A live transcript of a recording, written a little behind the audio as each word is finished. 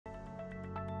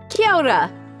Kia ora!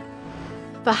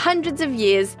 For hundreds of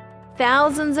years,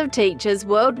 thousands of teachers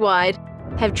worldwide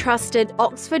have trusted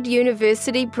Oxford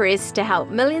University Press to help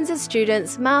millions of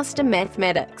students master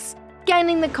mathematics,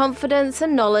 gaining the confidence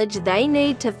and knowledge they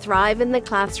need to thrive in the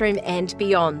classroom and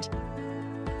beyond.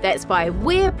 That's why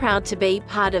we're proud to be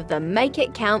part of the Make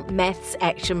It Count Maths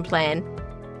Action Plan.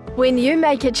 When you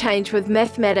make a change with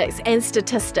mathematics and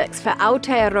statistics for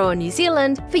Aotearoa New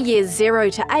Zealand for years 0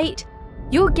 to 8,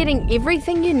 you're getting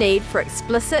everything you need for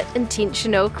explicit,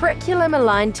 intentional,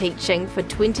 curriculum-aligned teaching for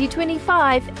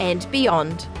 2025 and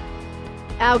beyond.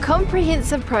 Our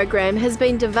comprehensive program has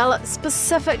been developed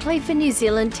specifically for New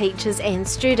Zealand teachers and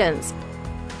students.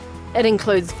 It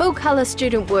includes full-colour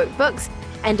student workbooks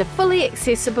and a fully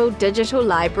accessible digital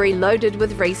library loaded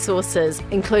with resources,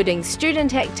 including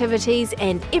student activities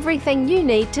and everything you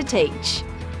need to teach.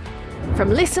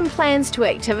 From lesson plans to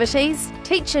activities,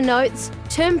 teacher notes,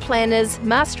 term planners,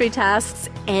 mastery tasks,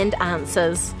 and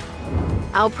answers.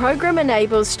 Our program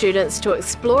enables students to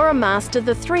explore and master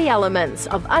the three elements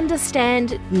of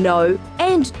understand, know,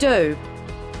 and do,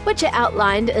 which are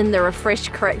outlined in the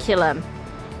refreshed curriculum.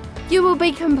 You will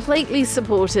be completely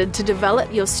supported to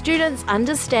develop your students'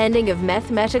 understanding of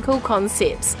mathematical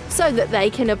concepts so that they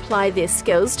can apply their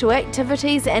skills to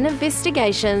activities and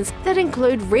investigations that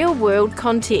include real-world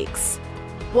contexts.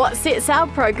 What sets our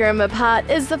program apart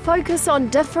is the focus on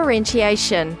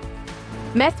differentiation.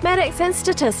 Mathematics and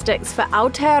Statistics for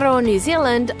Aotearoa New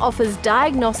Zealand offers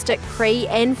diagnostic pre-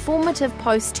 and formative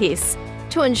post-tests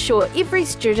to ensure every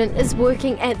student is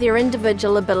working at their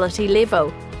individual ability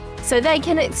level, so they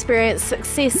can experience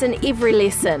success in every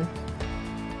lesson.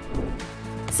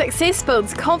 Success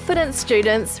builds confident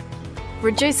students,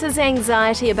 reduces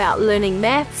anxiety about learning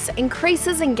maths,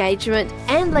 increases engagement,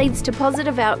 and leads to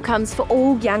positive outcomes for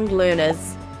all young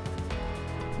learners.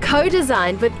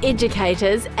 Co-designed with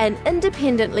educators and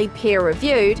independently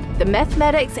peer-reviewed, the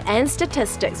Mathematics and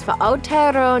Statistics for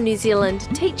Aotearoa New Zealand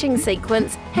teaching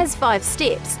sequence has 5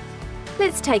 steps.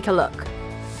 Let's take a look.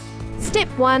 Step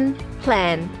 1.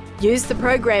 Plan. Use the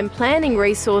program planning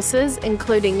resources,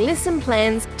 including lesson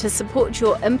plans, to support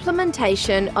your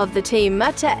implementation of the Te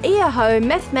Mata Iho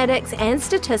Mathematics and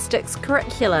Statistics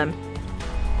curriculum.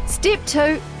 Step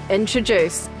 2.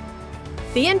 Introduce.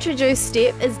 The Introduce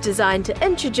step is designed to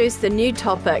introduce the new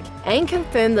topic and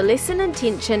confirm the lesson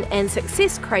intention and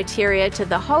success criteria to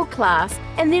the whole class,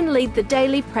 and then lead the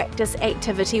daily practice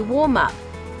activity warm-up.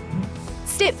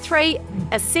 Step 3.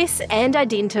 Assess and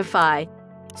identify.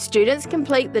 Students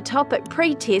complete the topic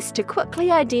pre-test to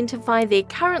quickly identify their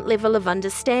current level of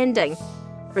understanding.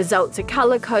 Results are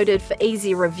colour-coded for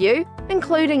easy review,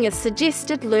 including a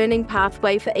suggested learning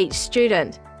pathway for each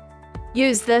student.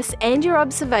 Use this and your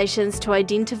observations to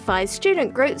identify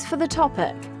student groups for the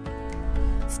topic.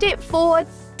 Step 4.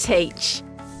 Teach.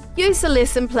 Use the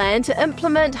lesson plan to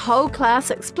implement whole class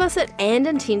explicit and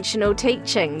intentional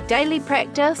teaching, daily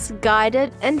practice,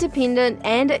 guided, independent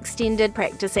and extended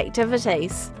practice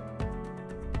activities.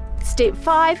 Step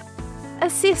 5.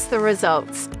 Assess the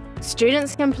results.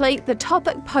 Students complete the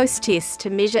topic post-test to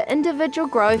measure individual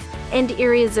growth and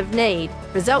areas of need.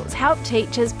 Results help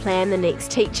teachers plan the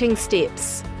next teaching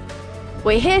steps.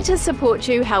 We're here to support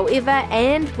you however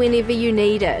and whenever you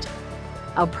need it.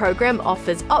 Our program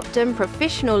offers opt-in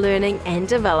professional learning and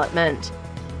development.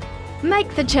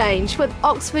 Make the change with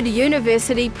Oxford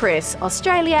University Press,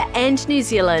 Australia and New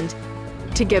Zealand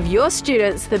to give your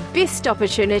students the best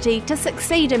opportunity to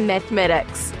succeed in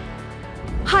mathematics.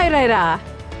 Haere rā!